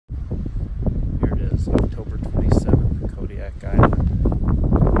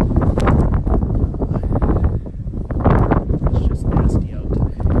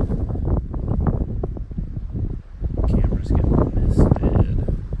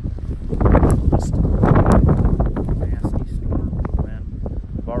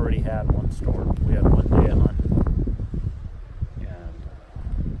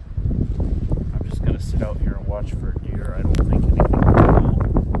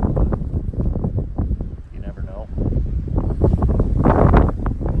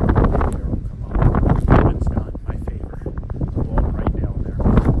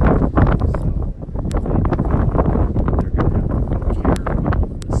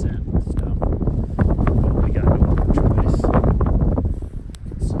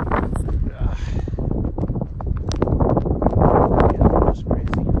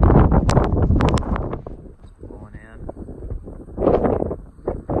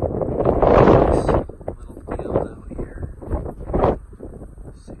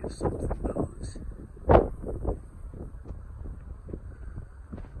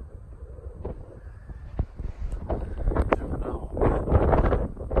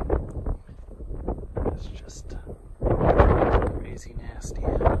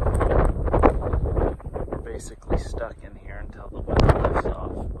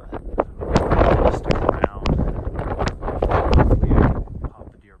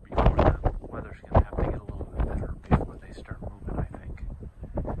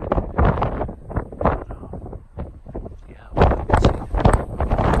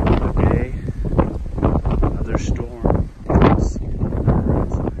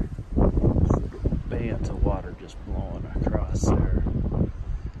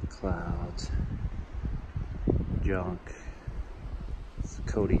just junk. It's a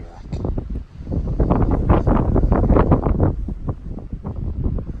Kodiak.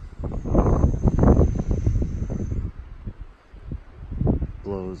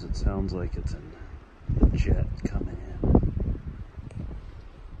 Blows, it sounds like it's in the jet coming in.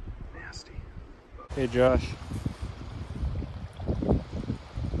 Nasty. Hey Josh.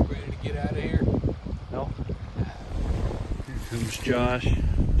 Ready to get out of here? No. Here comes Josh.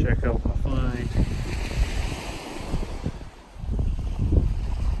 Check out my find.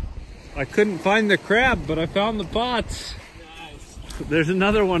 I couldn't find the crab, but I found the pots. Nice. There's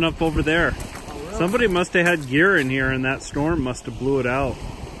another one up over there. Oh, really? Somebody must have had gear in here and that storm must have blew it out.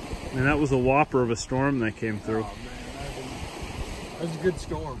 And that was a whopper of a storm that came through. Oh, man, that was a good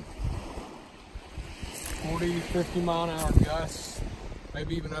storm. 40, 50 mile an hour gusts,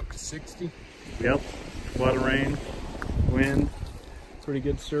 maybe even up to 60. Yep, a lot of rain, wind. Pretty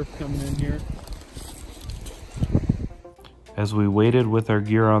good surf coming in here. As we waited with our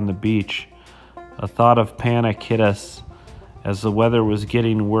gear on the beach, a thought of panic hit us. As the weather was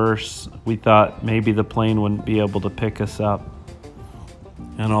getting worse, we thought maybe the plane wouldn't be able to pick us up.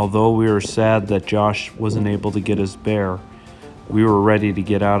 And although we were sad that Josh wasn't able to get his bear, we were ready to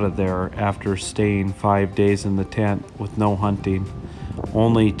get out of there after staying 5 days in the tent with no hunting,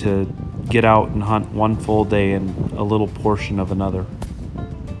 only to get out and hunt one full day and a little portion of another.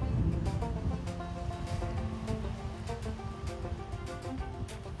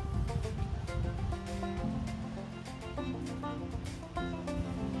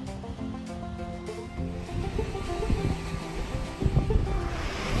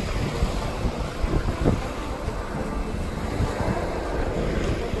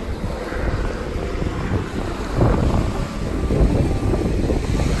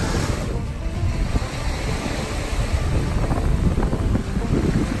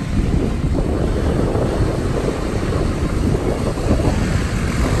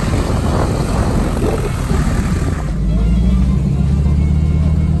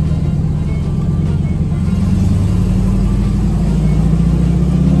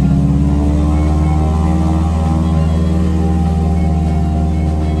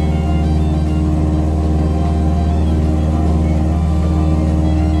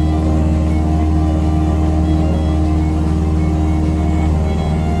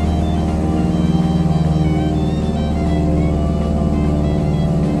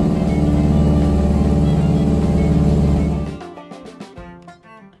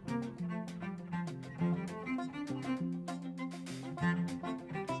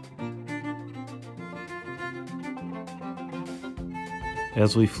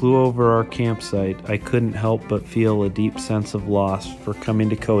 As we flew over our campsite, I couldn't help but feel a deep sense of loss for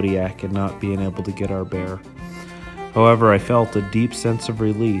coming to Kodiak and not being able to get our bear. However, I felt a deep sense of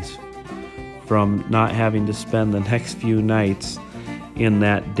release from not having to spend the next few nights in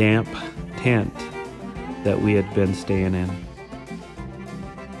that damp tent that we had been staying in.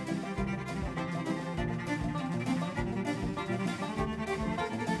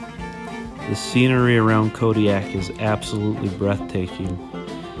 The scenery around Kodiak is absolutely breathtaking.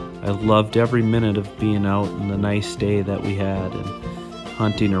 I loved every minute of being out and the nice day that we had and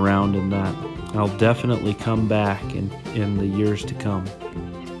hunting around in that. I'll definitely come back in the years to come.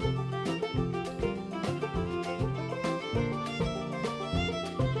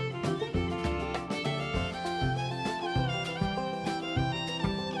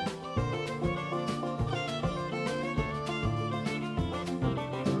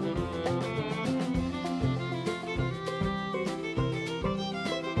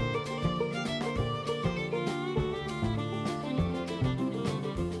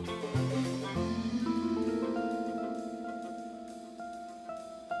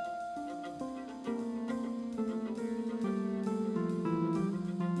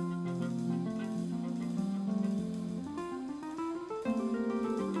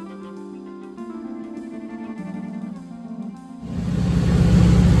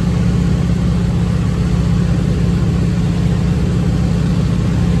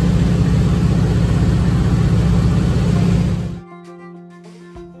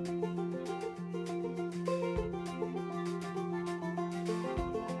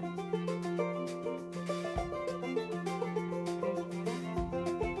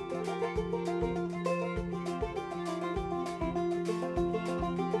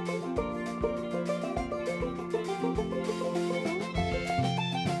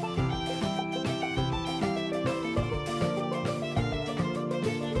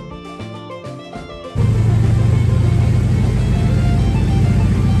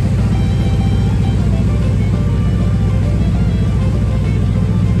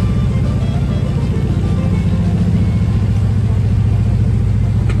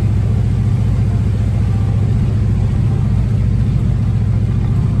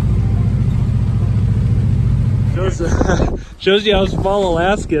 Shows you how small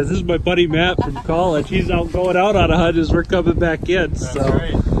Alaska is. This is my buddy Matt from college. He's out going out on a hunt as we're coming back in. That's so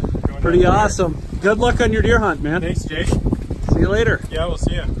right. Pretty awesome. Good luck on your deer hunt, man. Thanks, Jay. See you later. Yeah, we'll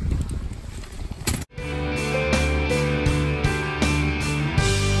see you.